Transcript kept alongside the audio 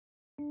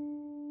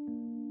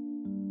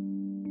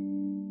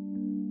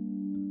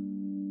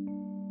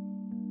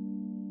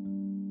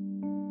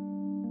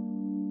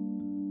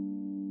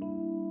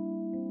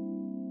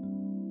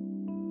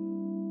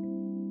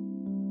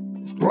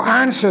To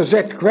answer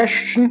that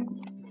question,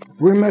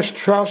 we must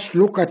first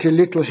look at a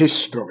little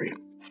history.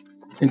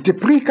 In the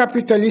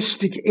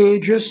pre-capitalistic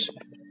ages,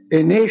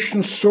 a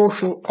nation's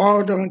social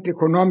order and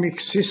economic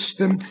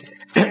system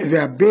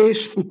were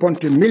based upon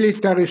the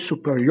military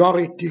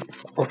superiority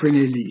of an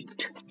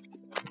elite.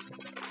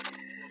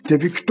 The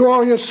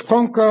victorious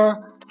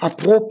conqueror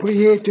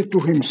appropriated to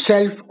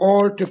himself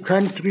all the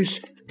country's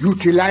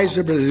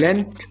utilizable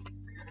land,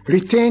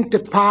 retained a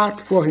part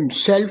for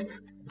himself,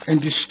 and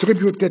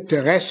distributed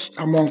the rest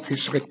among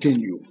his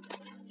retinue.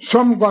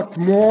 Some got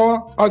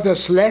more,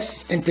 others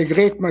less, and the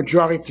great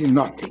majority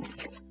nothing.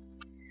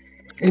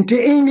 In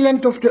the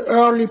England of the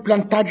early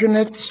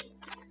Plantagenets,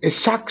 a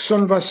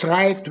Saxon was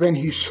right when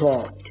he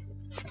thought,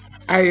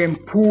 "I am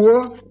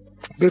poor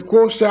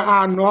because there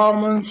are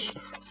Normans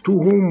to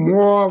whom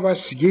more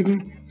was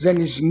given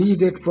than is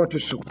needed for the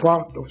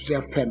support of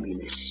their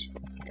families."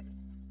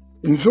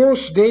 In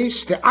those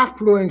days, the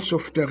affluence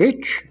of the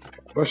rich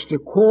was the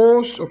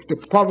cause of the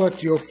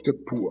poverty of the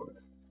poor.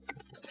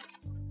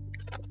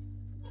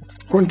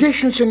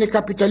 Conditions in a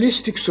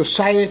capitalistic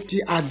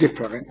society are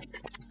different.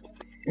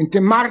 In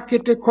the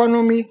market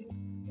economy,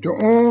 the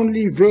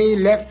only way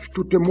left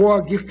to the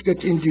more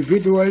gifted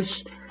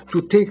individuals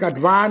to take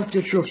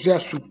advantage of their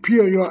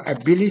superior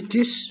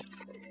abilities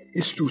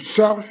is to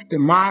serve the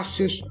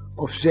masses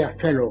of their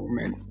fellow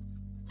men.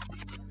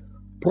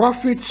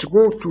 Profits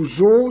go to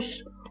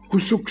those who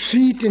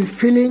succeed in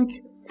filling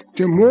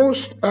the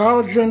most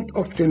urgent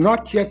of the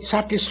not yet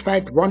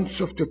satisfied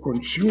wants of the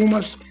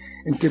consumers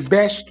in the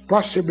best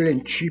possible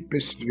and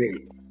cheapest way.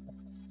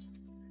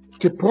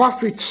 The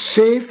profits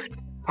saved,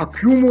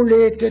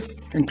 accumulated,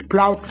 and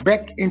plowed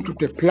back into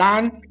the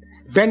plant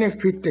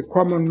benefit the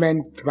common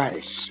man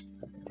twice.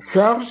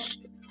 First,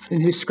 in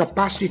his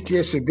capacity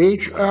as a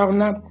wage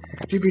earner,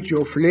 activity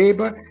of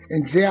labor,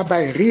 and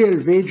thereby real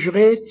wage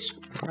rates,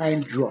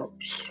 find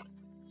jobs.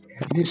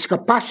 In his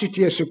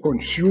capacity as a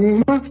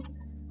consumer,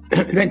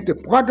 when the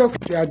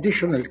product, the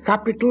additional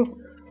capital,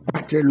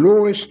 at the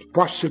lowest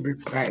possible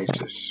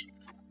prices.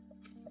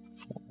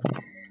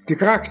 The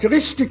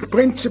characteristic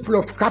principle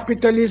of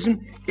capitalism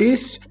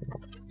is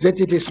that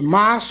it is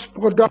mass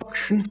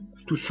production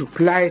to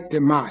supply the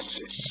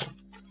masses.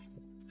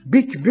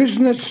 Big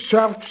business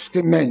serves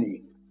the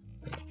many.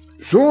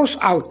 Those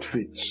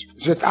outfits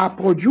that are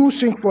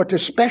producing for the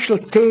special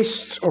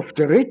tastes of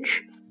the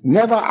rich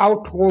never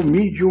outgrow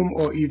medium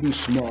or even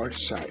small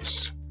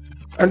size.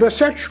 Under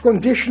such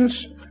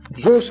conditions,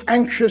 those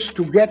anxious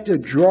to get a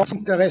job are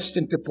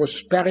interested in the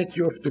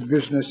prosperity of the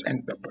business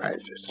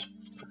enterprises.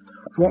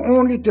 For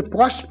only the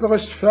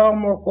prosperous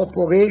firm or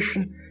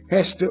corporation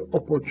has the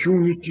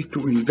opportunity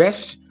to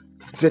invest,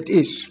 that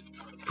is,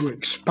 to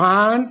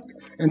expand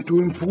and to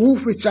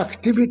improve its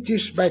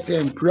activities by the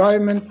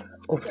employment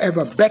of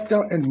ever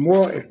better and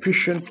more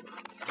efficient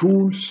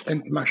tools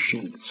and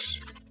machines.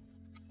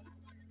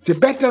 The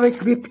better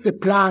equipped the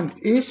plant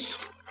is,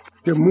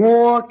 the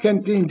more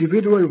can the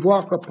individual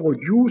worker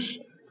produce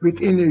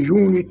within a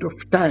unit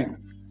of time.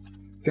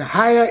 The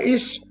higher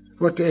is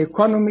what the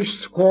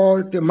economists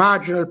call the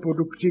marginal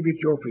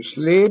productivity of his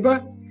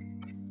labor,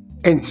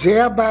 and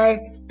thereby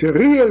the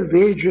real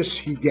wages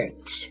he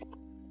gets.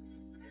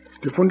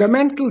 The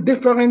fundamental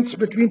difference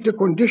between the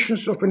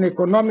conditions of an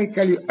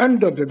economically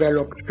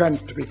underdeveloped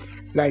country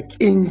like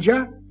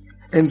India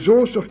and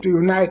those of the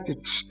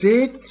United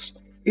States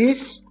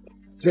is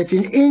that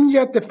in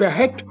India the per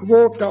head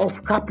quota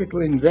of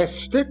capital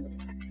invested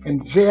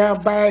and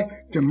thereby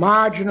the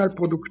marginal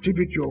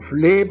productivity of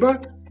labor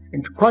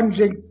and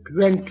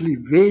consequently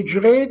wage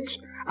rates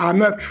are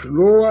much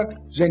lower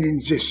than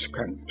in this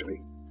country.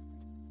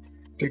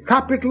 The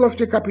capital of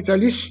the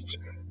capitalists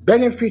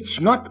benefits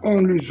not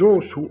only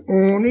those who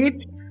own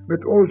it,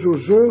 but also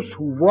those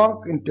who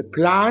work in the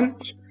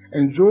plant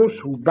and those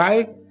who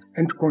buy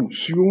and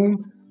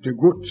consume the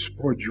goods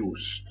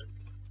produced.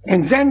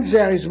 And then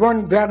there is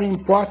one very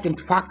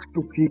important fact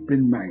to keep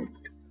in mind.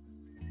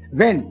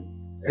 When,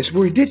 as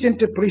we did in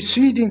the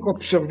preceding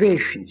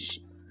observations,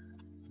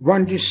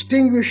 one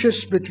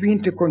distinguishes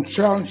between the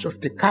concerns of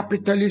the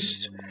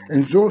capitalists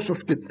and those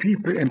of the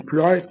people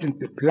employed in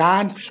the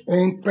plants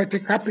owned by the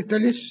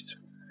capitalists,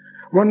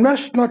 one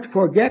must not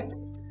forget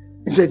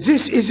that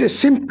this is a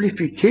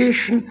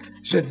simplification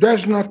that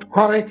does not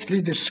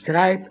correctly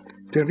describe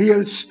the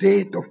real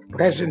state of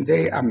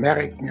present-day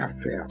American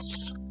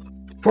affairs.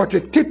 For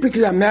the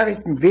typical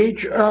American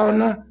wage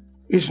earner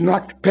is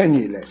not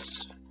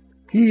penniless.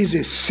 He is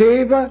a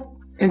saver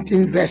and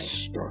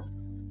investor.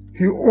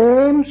 He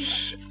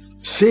owns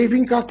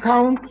saving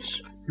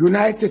accounts,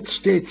 United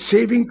States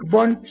saving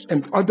bonds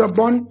and other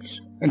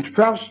bonds, and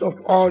first of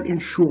all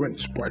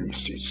insurance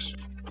policies.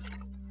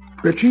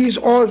 But he is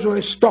also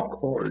a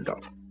stockholder.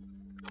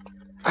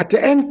 At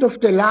the end of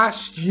the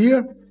last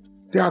year,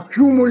 the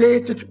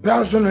accumulated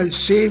personal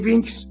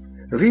savings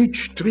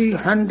reached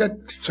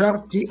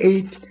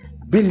 $338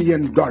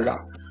 billion.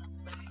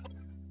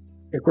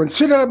 A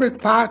considerable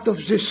part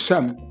of this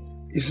sum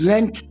is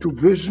lent to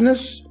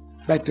business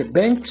by the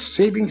banks,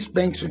 savings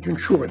banks, and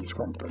insurance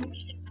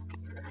companies.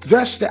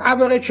 Thus, the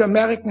average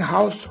American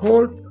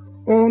household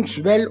owns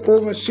well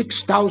over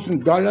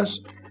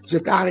 $6,000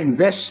 that are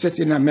invested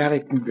in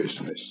American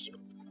business.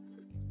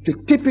 The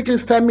typical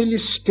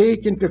family's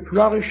stake in the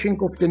flourishing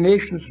of the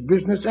nation's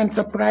business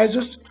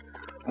enterprises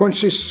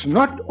consists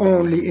not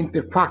only in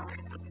the fact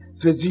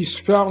that these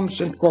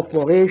firms and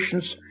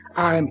corporations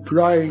are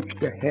employing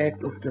the head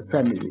of the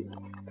family.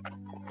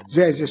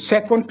 There is a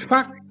second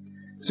fact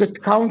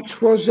that counts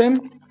for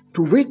them,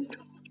 to wit,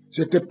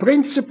 that the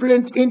principal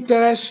and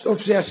interest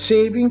of their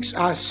savings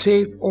are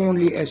safe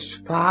only as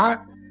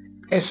far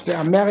as the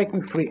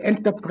American free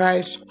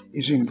enterprise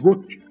is in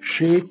good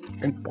shape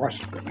and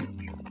prospering.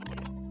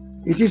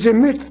 It is a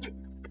myth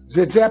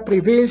that there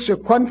prevails a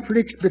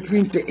conflict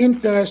between the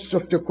interests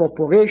of the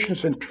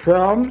corporations and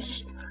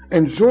firms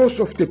and those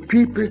of the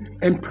people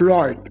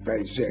employed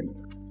by them.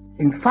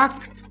 In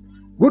fact,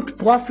 good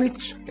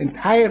profits and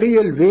high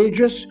real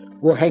wages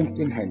go hand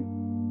in hand.